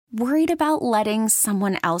Worried about letting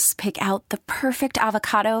someone else pick out the perfect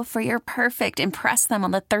avocado for your perfect impress them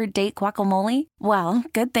on the third date guacamole? Well,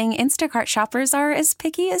 good thing Instacart shoppers are as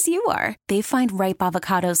picky as you are. They find ripe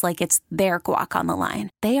avocados like it's their guac on the line.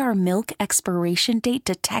 They are milk expiration date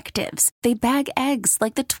detectives. They bag eggs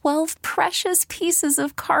like the 12 precious pieces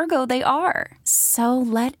of cargo they are. So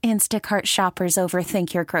let Instacart shoppers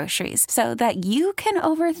overthink your groceries so that you can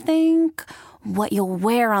overthink what you'll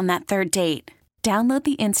wear on that third date. Download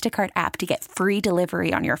the Instacart app to get free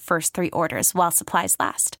delivery on your first 3 orders while supplies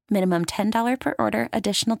last. Minimum $10 per order.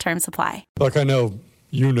 Additional terms apply. Look, I know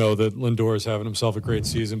you know that Lindor is having himself a great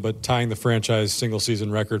season, but tying the franchise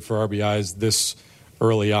single-season record for RBIs this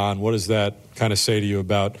early on, what does that kind of say to you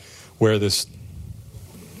about where this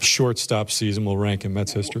shortstop season will rank in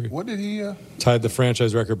Mets history? What did he... Tied the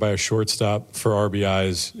franchise record by a shortstop for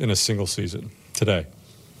RBIs in a single season today.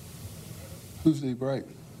 Who's did he break?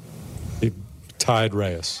 He tied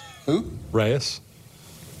Reyes. Who? Reyes.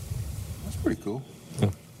 That's pretty cool. Yeah.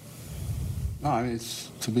 No, I mean, it's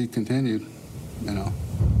to be continued, you know.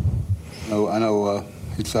 I know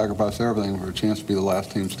he'd sacrifice everything for a chance to be the last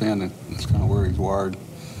team standing. That's kind of where he's wired.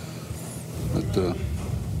 But,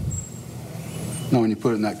 when you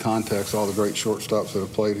put it in that context, all the great shortstops that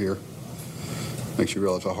have played here, makes you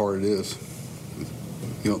realize how hard it is.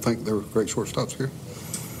 You don't think there were great shortstops here?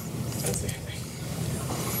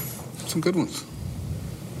 Some good ones.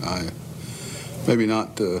 Maybe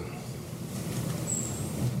not. I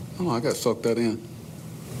don't know. I got to soak that in.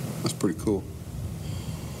 That's pretty cool.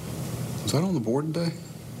 Was that on the board today?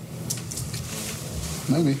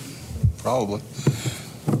 Maybe. Probably.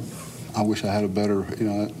 I wish I had a better.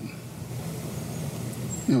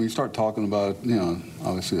 You start talking about it.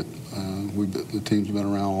 Obviously, the team's been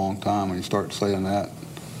around a long time. When you start saying that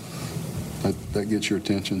gets your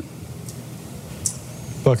attention.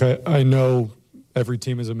 Buck, I know every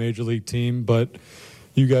team is a major league team, but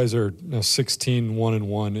you guys are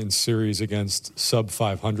 16-1-1 in series against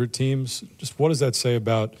sub-500 teams. Just what does that say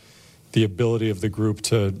about the ability of the group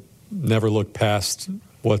to never look past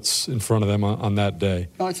what's in front of them on that day?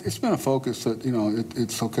 No, it's been a focus that,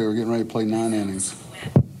 it's okay, we're getting ready to play 9 innings.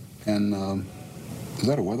 And is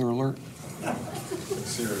that a weather alert? We're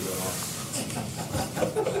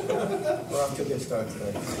off to a good start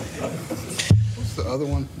today. What's the other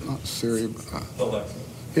one? Not Siri. Alexa.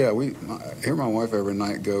 Yeah, I hear my wife every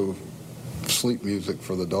night go sleep music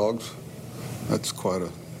for the dogs. That's quite a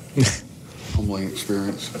humbling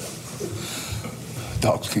experience.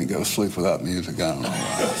 Dogs can't go to sleep without music. I don't know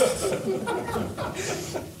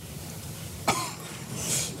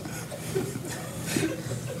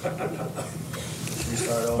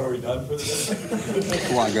Are we done for the day?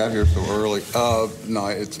 Well, I got here so early. No,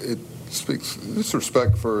 it speaks just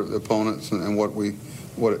respect for the opponents and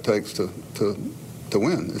what it takes to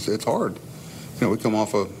win. It's hard. We come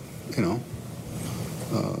off of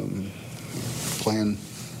playing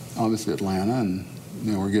obviously Atlanta, and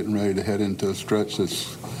we're getting ready to head into a stretch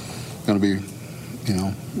that's going to be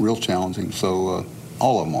real challenging. So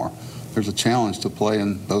all of them are. There's a challenge to play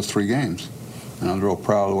in those 3 games. And I'm real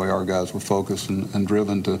proud of the way our guys were focused and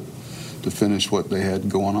driven to finish what they had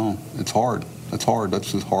going on. It's hard. That's hard.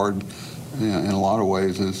 That's as hard in a lot of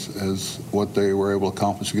ways as what they were able to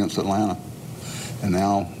accomplish against Atlanta. And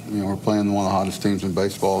now, we're playing one of the hottest teams in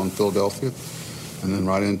baseball in Philadelphia, and then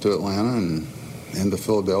right into Atlanta and into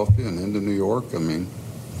Philadelphia and into New York. I mean,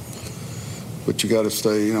 but you got to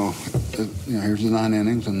stay, here's the 9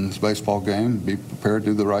 innings in this baseball game. Be prepared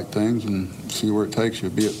to do the right things and see where it takes you.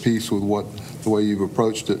 Be at peace with the way you've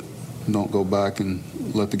approached it, and don't go back and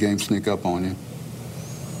let the game sneak up on you.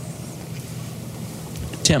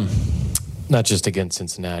 Tim, not just against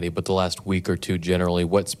Cincinnati, but the last week or two generally,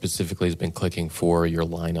 what specifically has been clicking for your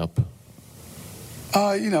lineup?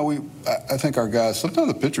 I think our guys,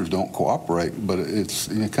 sometimes the pitchers don't cooperate, but it's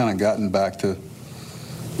kind of gotten back to,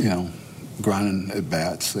 grinding at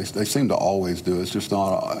bats. They seem to always do. It's just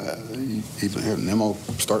not. Even here, Nemo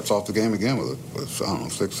starts off the game again with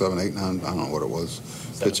 6, 7, 8, 9. I don't know what it was.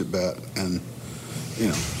 7. Pitch at bat, and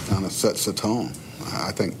kind of sets the tone.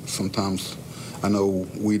 I think sometimes, I know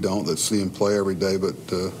we don't that see him play every day, but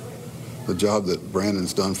the job that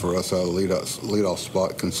Brandon's done for us out of the leadoff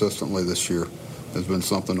spot consistently this year has been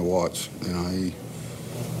something to watch.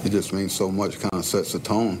 He just means so much. Kind of sets the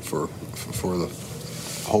tone for the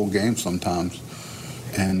whole game sometimes.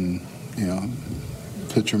 And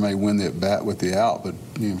pitcher may win the at bat with the out, but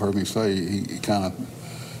you've heard me say he kind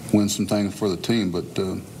of wins some things for the team. But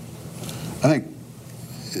I think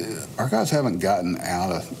our guys haven't gotten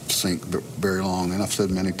out of sync very long. And I've said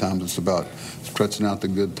many times it's about stretching out the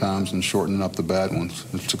good times and shortening up the bad ones.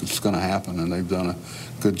 It's going to happen, and they've done a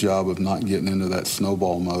good job of not getting into that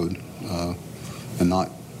snowball mode and not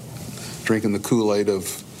drinking the Kool-Aid of,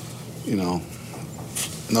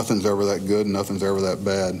 nothing's ever that good, nothing's ever that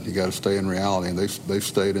bad. You got to stay in reality, and they've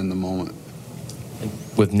stayed in the moment.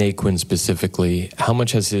 With Naquin specifically, how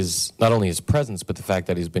much has not only his presence, but the fact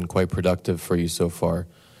that he's been quite productive for you so far,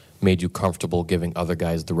 made you comfortable giving other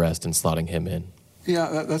guys the rest and slotting him in?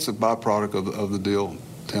 Yeah, that's a byproduct of the deal,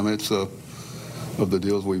 Tim. It's of the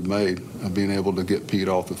deals we've made, of being able to get Pete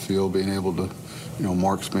off the field, being able to,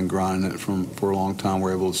 Mark's been grinding it for a long time.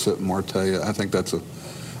 We're able to sit Marte. I think that's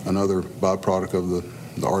another byproduct of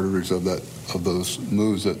the arteries of those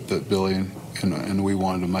moves that Billy and we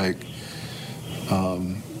wanted to make,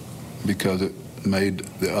 because it made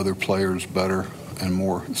the other players better and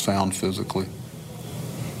more sound physically.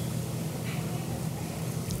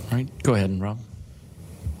 All right, go ahead, Rob.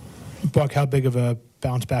 Buck, how big of a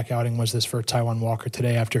bounce-back outing was this for Taijuan Walker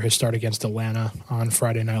today after his start against Atlanta on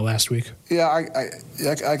Friday night last week? Yeah,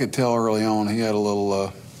 I could tell early on he had a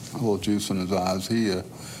little juice in his eyes. He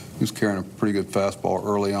was carrying a pretty good fastball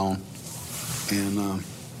early on, and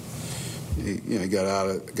he got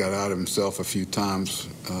out of himself a few times.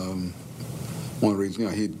 One of the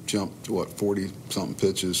reasons, he jumped 40-something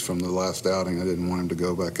pitches from the last outing. I didn't want him to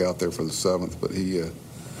go back out there for the 7th, but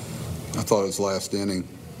I thought his last inning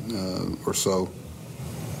or so.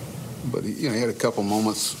 But he had a couple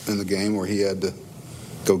moments in the game where he had to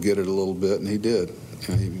go get it a little bit, and he did.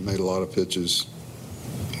 He made a lot of pitches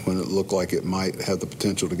when it looked like it might have the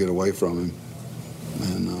potential to get away from him,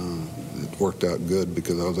 and it worked out good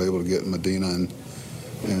because I was able to get Medina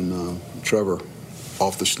and Trevor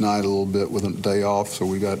off the schneid a little bit with a day off, so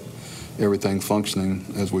we got everything functioning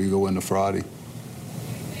as we go into Friday.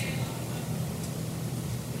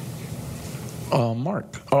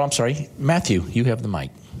 Matthew, you have the mic.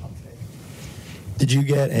 Did you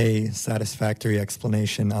get a satisfactory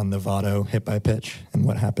explanation on the Votto hit by pitch and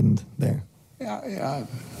what happened there? Yeah.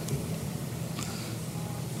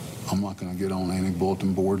 I'm not going to get on any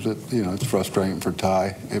bulletin boards. It's frustrating for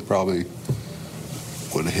Ty. It probably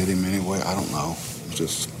would have hit him anyway. I don't know. It's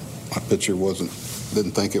just my pitcher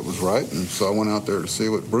didn't think it was right, and so I went out there to see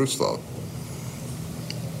what Bruce thought.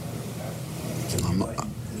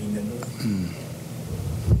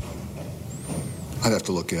 I'd have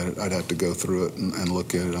to look at it. I'd have to go through it and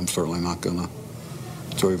look at it. I'm certainly not going to.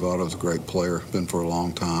 Joey Votto's a great player, been for a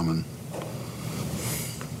long time, and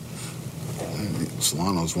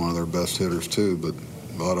Solano's one of their best hitters too. But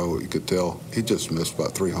Votto, you could tell, he just missed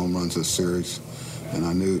about 3 home runs this series, and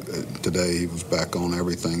I knew today he was back on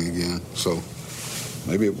everything again. So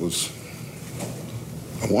maybe it was.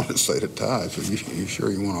 I wanted to say to Ty, so you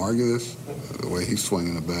sure you want to argue this? The way he's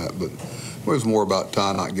swinging the bat, but. It was more about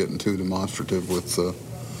Ty not getting too demonstrative with a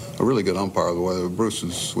really good umpire. The way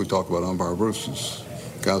we talk about umpire Bruce's,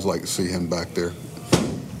 guys like to see him back there.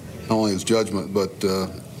 Not only his judgment, but the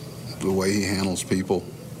way he handles people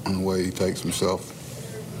and the way he takes himself.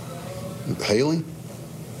 Haley?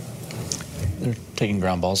 They're taking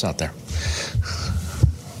ground balls out there.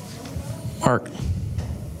 Mark.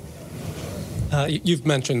 You've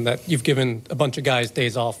mentioned that you've given a bunch of guys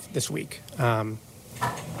days off this week.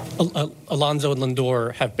 Alonso and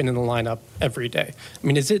Lindor have been in the lineup every day. I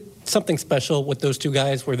mean, is it something special with those two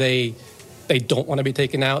guys where they don't want to be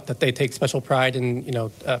taken out, that they take special pride in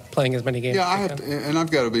playing as many games? Yeah,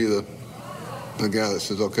 I've got to be the guy that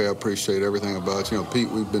says, okay, I appreciate everything about you. Pete,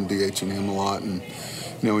 we've been DHing him a lot, and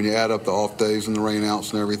when you add up the off days and the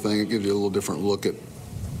rainouts and everything, it gives you a little different look at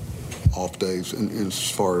off days and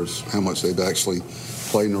as far as how much they've actually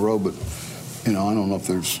played in a row. But I don't know if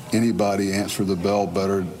there's anybody answer the bell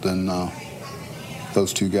better than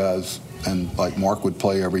those two guys. And like Mark would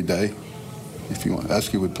play every day. If you want,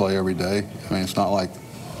 Esky would play every day. I mean, it's not like,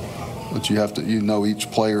 but you have to,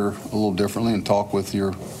 each player a little differently and talk with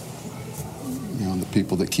your, the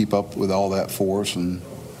people that keep up with all that for us and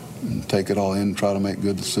take it all in and try to make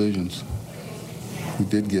good decisions. We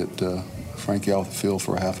did get Frankie off the field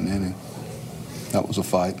for a half an inning. That was a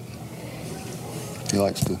fight. He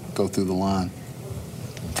likes to go through the line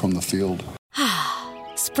from the field.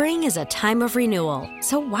 Spring is a time of renewal,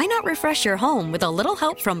 so why not refresh your home with a little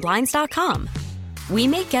help from Blinds.com? We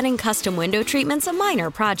make getting custom window treatments a minor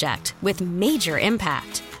project with major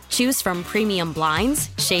impact. Choose from premium blinds,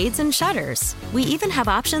 shades, and shutters. We even have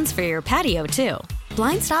options for your patio, too.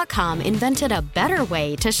 Blinds.com invented a better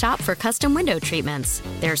way to shop for custom window treatments.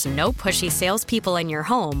 There's no pushy salespeople in your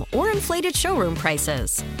home or inflated showroom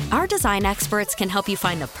prices. Our design experts can help you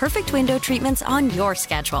find the perfect window treatments on your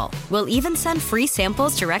schedule. We'll even send free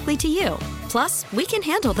samples directly to you. Plus, we can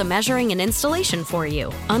handle the measuring and installation for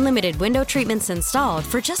you. Unlimited window treatments installed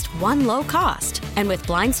for just one low cost. And with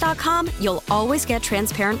Blinds.com, you'll always get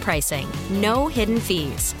transparent pricing. No hidden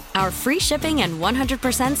fees. Our free shipping and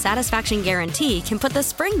 100% satisfaction guarantee can put the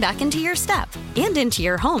spring back into your step and into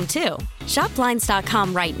your home, too. Shop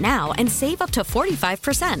Blinds.com right now and save up to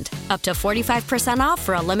 45%. Up to 45% off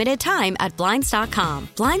for a limited time at Blinds.com.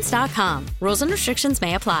 Blinds.com. Rules and restrictions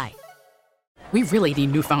may apply. We really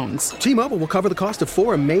need new phones. T-Mobile will cover the cost of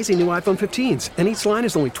 4 amazing new iPhone 15s, and each line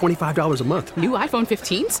is only $25 a month. New iPhone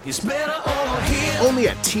 15s? It's better over here. Only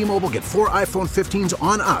at T-Mobile, get 4 iPhone 15s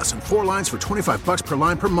on us and 4 lines for $25 per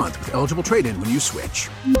line per month with eligible trade-in when you switch.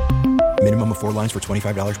 Minimum of 4 lines for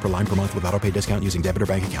 $25 per line per month with autopay discount using debit or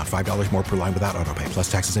bank account. $5 more per line without autopay, plus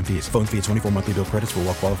taxes and fees. Phone fee at 24 monthly bill credits for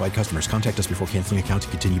well-qualified customers. Contact us before canceling account to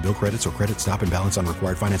continue bill credits or credit stop and balance on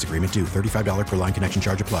required finance agreement due. $35 per line connection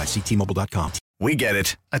charge applies. See T-Mobile.com. We get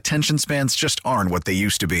it. Attention spans just aren't what they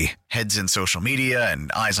used to be. Heads in social media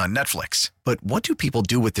and eyes on Netflix. But what do people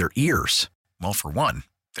do with their ears? Well, for one,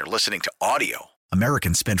 they're listening to audio.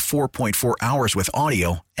 Americans spend 4.4 hours with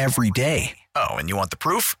audio every day. Oh, and you want the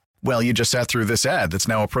proof? Well, you just sat through this ad that's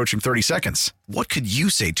now approaching 30 seconds. What could you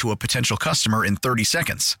say to a potential customer in 30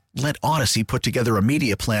 seconds? Let Odyssey put together a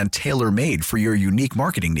media plan tailor-made for your unique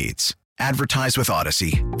marketing needs. Advertise with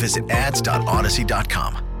Odyssey. Visit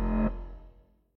ads.odyssey.com.